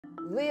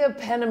Leah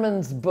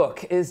Penniman's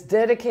book is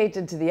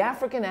dedicated to the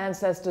African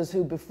ancestors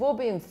who, before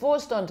being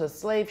forced onto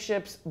slave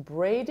ships,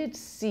 braided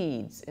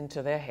seeds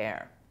into their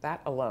hair.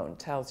 That alone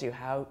tells you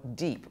how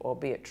deep,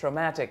 albeit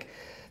traumatic,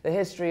 the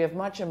history of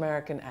much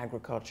American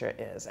agriculture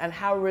is, and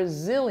how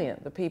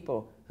resilient the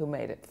people who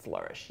made it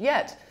flourish.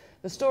 Yet,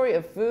 the story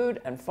of food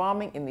and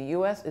farming in the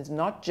U.S. is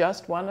not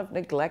just one of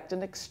neglect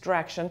and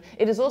extraction,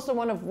 it is also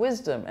one of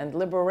wisdom and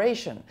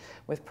liberation,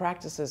 with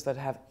practices that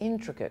have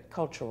intricate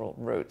cultural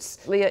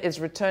roots. Leah is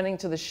returning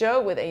to the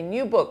show with a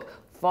new book,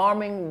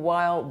 Farming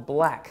While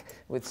Black,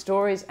 with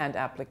stories and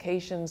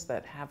applications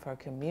that have her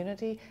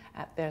community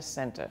at their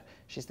center.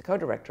 She's the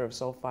co-director of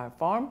Soulfire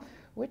Farm,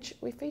 which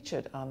we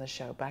featured on the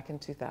show back in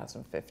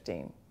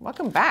 2015.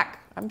 Welcome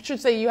back. I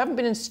should say you haven't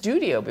been in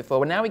studio before,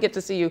 but now we get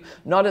to see you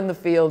not in the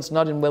fields,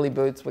 not in willy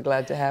boots. We're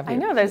glad to have you. I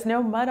know, there's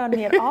no mud on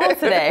me at all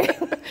today.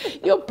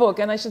 Your book,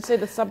 and I should say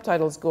the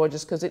subtitle is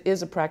gorgeous because it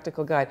is a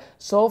practical guide.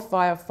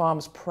 Soulfire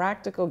Farm's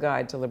Practical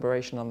Guide to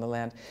Liberation on the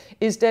Land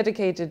is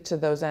dedicated to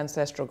those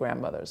ancestral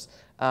grandmothers.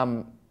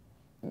 You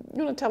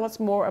want to tell us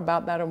more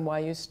about that and why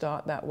you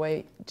start that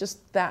way?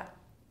 Just that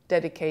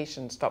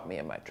dedication stopped me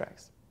in my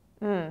tracks.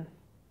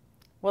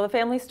 Well, the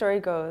family story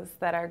goes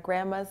that our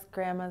grandma's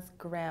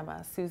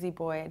grandma, Susie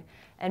Boyd,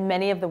 and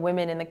many of the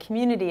women in the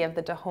community of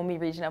the Dahomey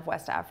region of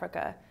West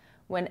Africa,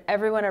 when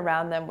everyone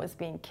around them was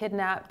being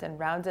kidnapped and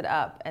rounded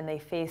up and they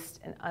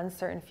faced an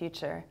uncertain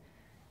future,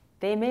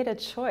 they made a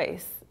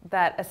choice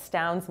that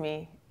astounds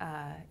me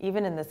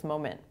even in this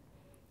moment.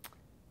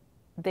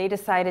 They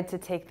decided to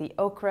take the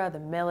okra, the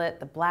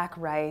millet, the black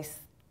rice,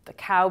 the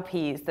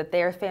cowpeas that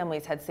their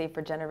families had saved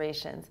for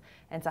generations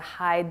and to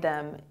hide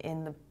them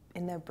in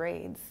their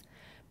braids.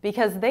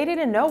 Because they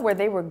didn't know where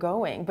they were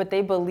going, but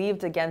they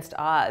believed against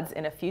odds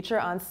in a future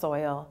on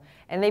soil,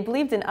 and they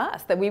believed in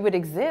us, that we would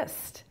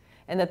exist,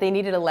 and that they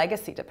needed a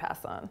legacy to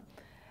pass on.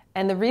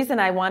 And the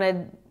reason I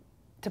wanted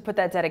to put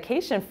that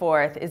dedication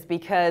forth is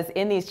because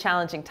in these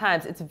challenging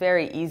times, it's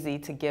very easy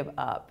to give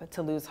up,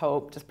 to lose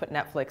hope, just put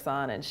Netflix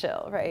on and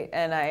chill, right?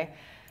 And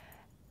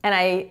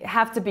I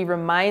have to be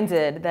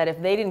reminded that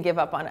if they didn't give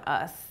up on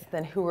us,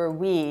 then who are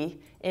we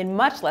in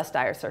much less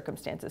dire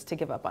circumstances to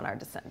give up on our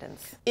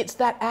descendants? It's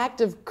that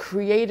act of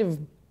creative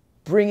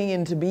bringing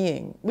into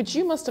being, which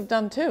you must have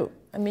done too.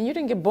 I mean, you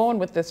didn't get born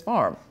with this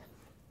farm.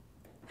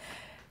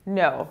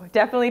 No,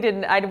 definitely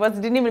didn't.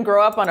 Didn't even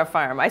grow up on a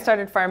farm. I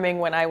started farming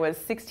when I was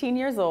 16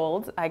 years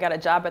old. I got a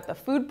job at the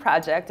Food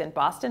Project in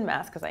Boston,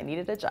 Mass, because I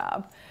needed a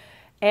job.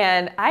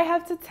 And I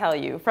have to tell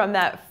you, from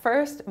that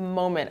first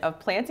moment of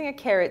planting a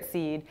carrot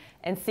seed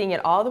and seeing it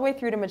all the way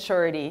through to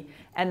maturity,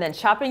 and then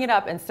chopping it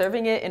up and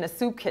serving it in a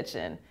soup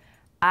kitchen,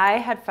 I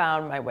had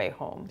found my way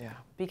home. Yeah.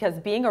 Because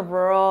being a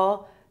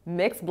rural,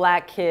 mixed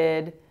black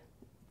kid,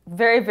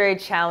 very, very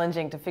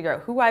challenging to figure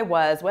out who I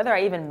was, whether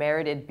I even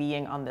merited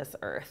being on this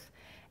earth.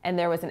 And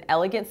there was an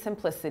elegant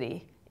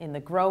simplicity in the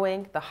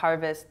growing, the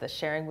harvest, the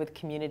sharing with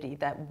community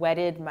that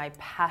wedded my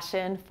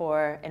passion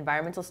for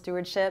environmental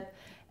stewardship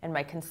and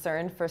my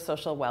concern for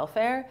social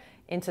welfare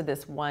into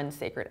this one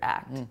sacred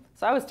act.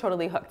 So I was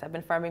totally hooked. I've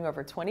been farming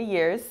over 20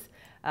 years.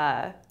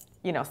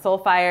 You know,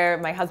 Soulfire,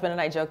 my husband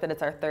and I joke that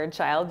it's our third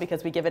child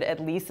because we give it at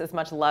least as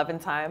much love and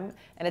time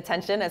and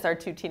attention as our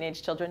two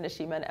teenage children,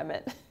 Nashima and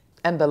Emmett.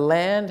 And the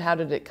land, how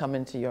did it come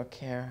into your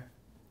care?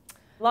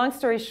 Long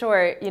story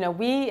short, you know,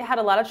 we had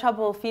a lot of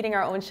trouble feeding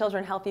our own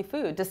children healthy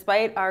food.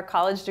 Despite our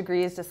college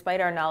degrees,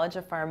 despite our knowledge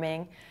of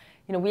farming,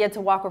 you know, we had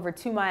to walk over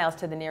 2 miles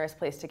to the nearest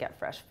place to get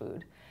fresh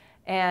food.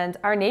 And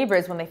our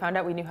neighbors, when they found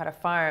out we knew how to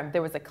farm,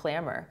 there was a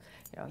clamor.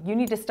 You know, you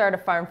need to start a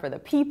farm for the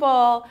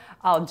people.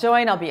 I'll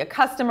join, I'll be a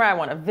customer, I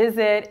want to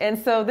visit. And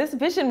so this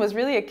vision was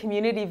really a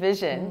community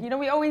vision. You know,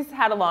 we always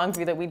had a long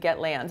view that we'd get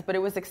land, but it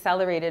was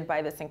accelerated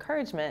by this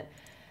encouragement.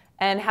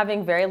 And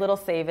having very little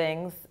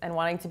savings and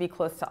wanting to be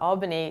close to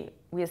Albany,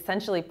 we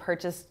essentially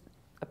purchased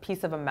a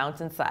piece of a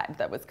mountainside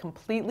that was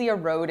completely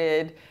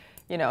eroded.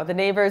 You know, the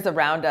neighbors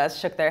around us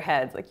shook their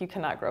heads like, you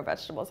cannot grow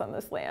vegetables on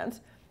this land.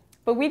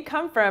 But we'd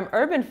come from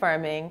urban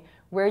farming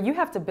where you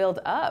have to build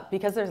up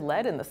because there's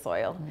lead in the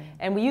soil.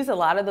 And we use a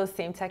lot of those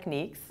same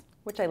techniques,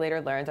 which I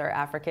later learned are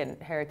African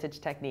heritage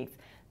techniques,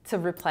 to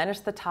replenish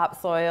the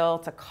topsoil,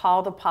 to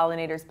call the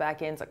pollinators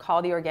back in, to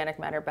call the organic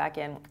matter back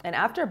in. And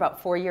after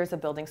about 4 years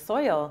of building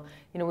soil,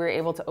 you know, we were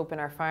able to open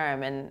our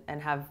farm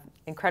and have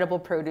incredible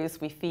produce.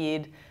 We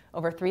feed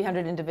over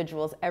 300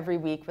 individuals every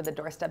week with a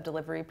doorstep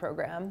delivery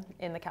program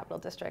in the Capital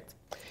District.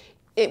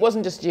 It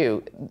wasn't just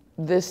you.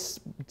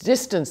 This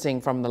distancing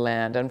from the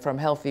land and from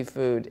healthy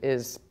food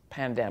is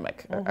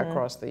pandemic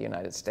across the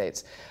United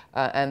States.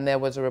 And there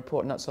was a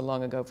report not so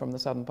long ago from the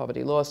Southern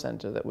Poverty Law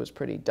Center that was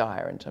pretty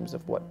dire in terms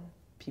of what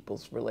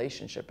people's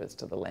relationship is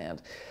to the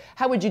land.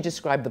 How would you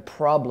describe the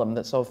problem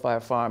that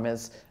Soulfire Farm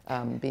is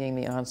being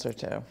the answer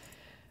to?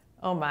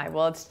 Oh my,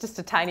 well, it's just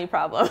a tiny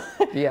problem,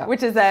 Yeah.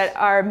 which is that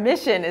our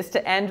mission is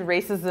to end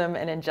racism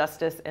and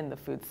injustice in the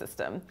food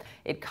system.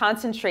 It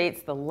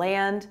concentrates the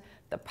land,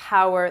 the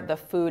power, the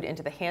food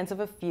into the hands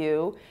of a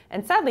few,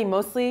 and sadly,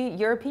 mostly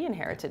European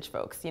heritage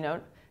folks. You know,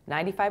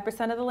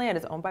 95% of the land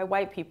is owned by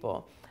white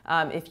people.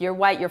 If you're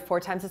white, you're 4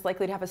 times as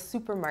likely to have a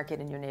supermarket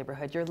in your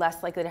neighborhood. You're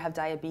less likely to have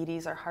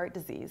diabetes or heart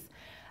disease.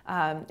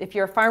 If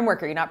you're a farm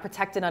worker, you're not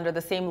protected under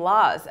the same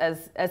laws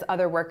as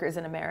other workers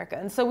in America.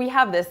 And so we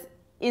have this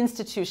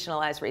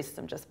institutionalized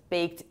racism just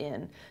baked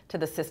in to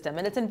the system,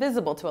 and it's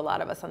invisible to a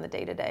lot of us on the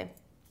day-to-day.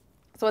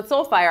 So at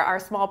Soulfire, our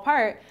small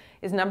part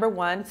is, number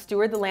 1,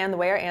 steward the land the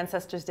way our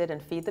ancestors did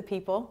and feed the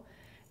people.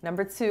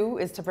 Number 2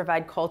 is to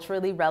provide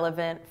culturally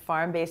relevant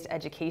farm-based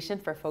education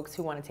for folks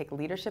who want to take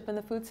leadership in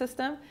the food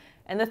system.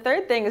 And the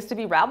third thing is to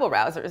be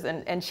rabble-rousers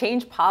and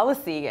change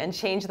policy and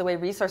change the way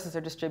resources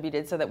are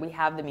distributed so that we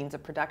have the means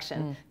of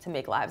production to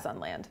make lives on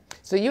land.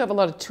 So you have a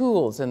lot of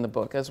tools in the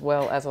book, as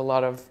well as a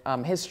lot of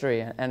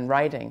history and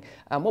writing.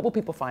 What will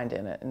people find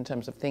in it in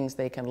terms of things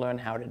they can learn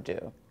how to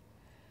do?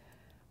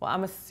 Well,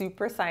 I'm a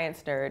super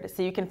science nerd,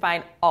 so you can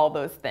find all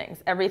those things.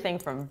 Everything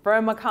from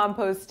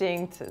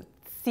vermicomposting to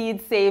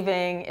seed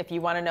saving, if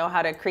you want to know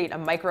how to create a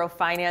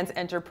microfinance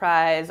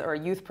enterprise or a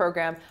youth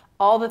program,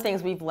 all the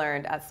things we've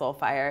learned at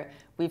Soulfire,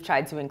 we've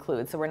tried to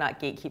include, so we're not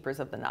gatekeepers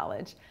of the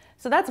knowledge.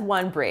 So that's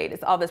one braid,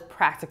 it's all this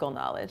practical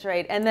knowledge,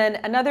 right? And then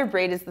another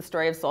braid is the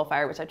story of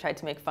Soulfire, which I tried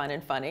to make fun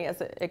and funny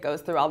as it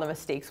goes through all the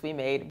mistakes we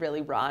made,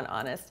 really raw and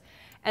honest.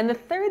 And the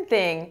third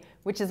thing,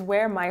 which is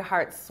where my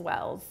heart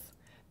swells,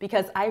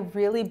 because I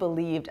really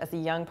believed as a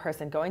young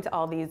person going to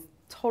all these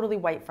totally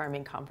white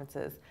farming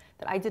conferences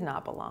that I did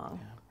not belong,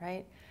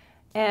 right?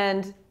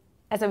 And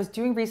as I was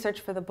doing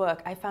research for the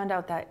book, I found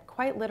out that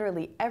quite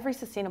literally every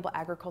sustainable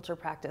agriculture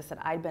practice that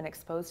I'd been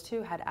exposed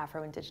to had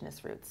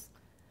Afro-Indigenous roots.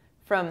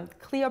 From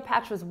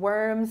Cleopatra's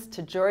worms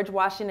to George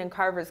Washington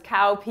Carver's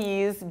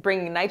cowpeas,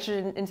 bringing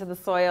nitrogen into the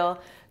soil,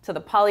 to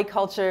the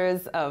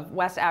polycultures of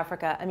West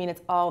Africa, I mean,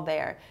 it's all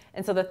there.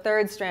 And so the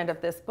third strand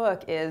of this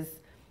book is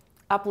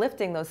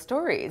uplifting those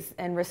stories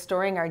and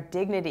restoring our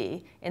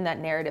dignity in that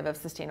narrative of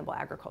sustainable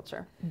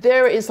agriculture.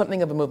 There is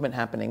something of a movement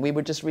happening. We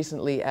were just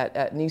recently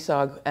at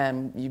NISOG,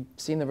 and you've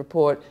seen the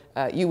report.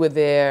 You were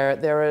there.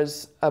 There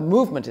is a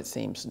movement, it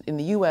seems, in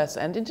the US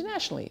and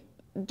internationally,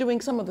 doing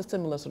some of the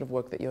similar sort of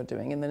work that you're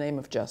doing in the name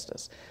of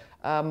justice.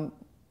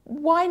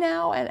 Why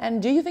now,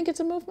 and do you think it's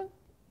a movement?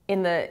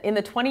 In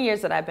the 20 years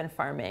that I've been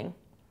farming,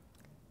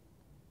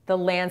 the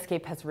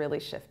landscape has really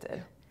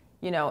shifted.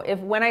 You know,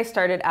 when I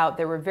started out,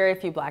 there were very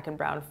few Black and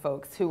brown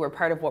folks who were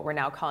part of what we're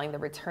now calling the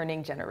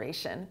returning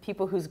generation,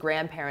 people whose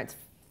grandparents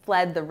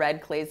fled the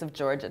red clays of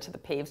Georgia to the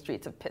paved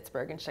streets of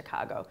Pittsburgh and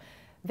Chicago.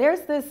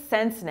 There's this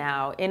sense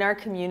now in our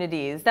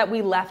communities that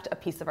we left a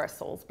piece of our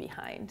souls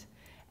behind.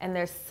 And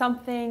there's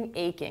something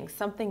aching,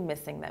 something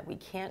missing that we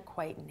can't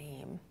quite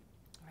name,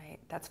 right?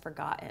 That's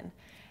forgotten.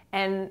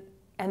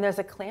 And there's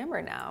a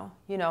clamor now.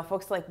 You know,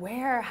 folks are like,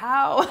 where,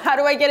 how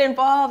do I get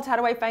involved? How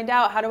do I find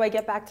out? How do I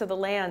get back to the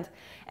land?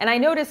 And I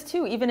noticed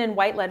too, even in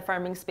white-led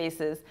farming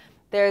spaces,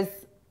 there's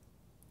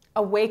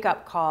a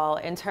wake-up call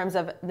in terms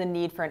of the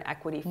need for an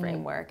equity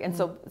framework. And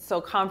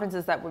so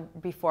conferences that were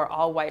before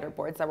all white or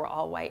boards that were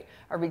all white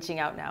are reaching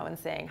out now and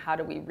saying, how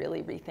do we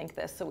really rethink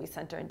this so we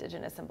center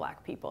Indigenous and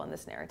Black people in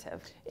this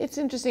narrative? It's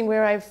interesting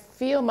where I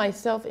feel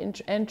myself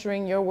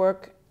entering your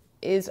work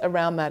is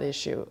around that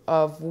issue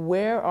of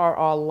where are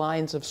our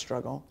lines of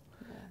struggle.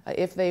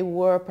 If they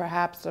were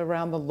perhaps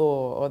around the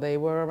law, or they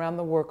were around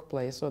the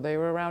workplace, or they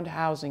were around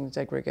housing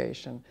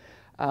segregation,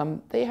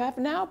 they have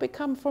now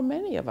become, for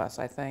many of us,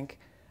 I think,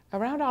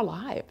 around our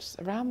lives,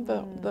 around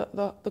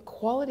the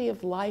quality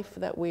of life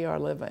that we are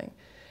living.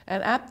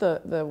 And at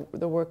the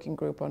working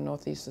group on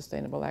Northeast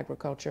Sustainable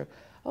Agriculture,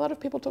 a lot of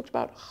people talked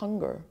about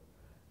hunger,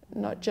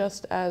 not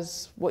just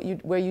as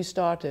where you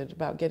started,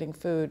 about getting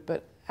food,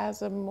 but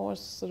as a more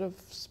sort of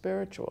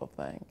spiritual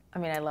thing. I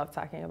mean, I love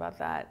talking about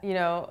that. You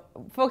know,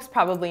 folks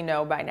probably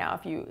know by now,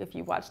 if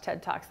you watch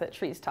TED Talks, that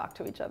trees talk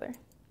to each other,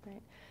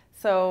 right?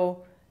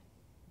 So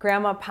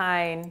Grandma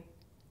Pine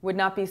would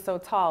not be so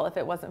tall if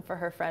it wasn't for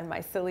her friend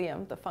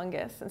mycelium, the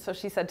fungus. And so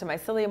she said to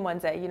mycelium one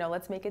day, you know,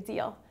 let's make a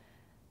deal.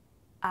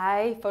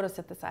 I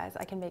photosynthesize,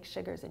 I can make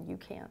sugars and you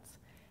can't.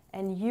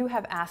 And you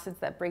have acids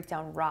that break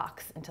down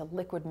rocks into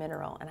liquid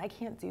mineral, and I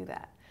can't do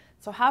that.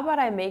 So how about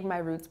I make my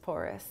roots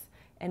porous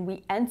and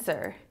we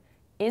enter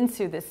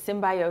into this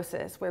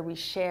symbiosis where we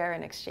share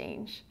and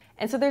exchange.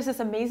 And so there's this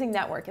amazing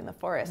network in the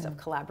forest of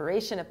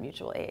collaboration, of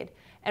mutual aid.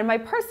 And my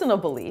personal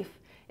belief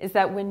is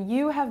that when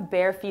you have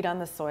bare feet on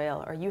the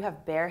soil or you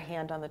have bare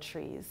hand on the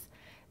trees,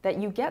 that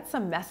you get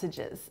some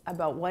messages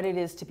about what it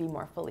is to be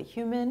more fully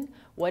human,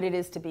 what it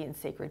is to be in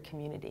sacred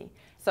community.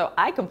 So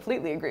I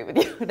completely agree with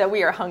you that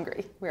we are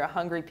hungry. We are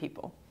hungry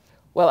people.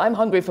 Well, I'm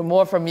hungry for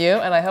more from you,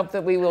 and I hope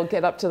that we will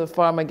get up to the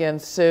farm again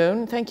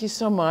soon. Thank you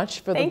so much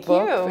for the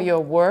book, for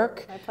your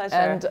work. My pleasure.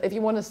 And if you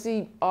want to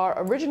see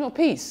our original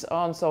piece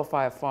on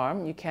Soulfire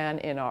Farm, you can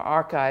in our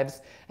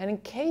archives. And in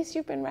case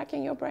you've been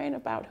racking your brain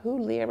about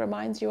who Leah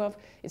reminds you of,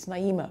 it's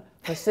Naima,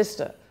 her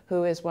sister,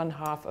 who is one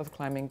half of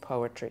Climbing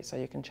Poetry. So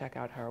you can check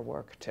out her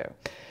work too.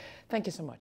 Thank you so much.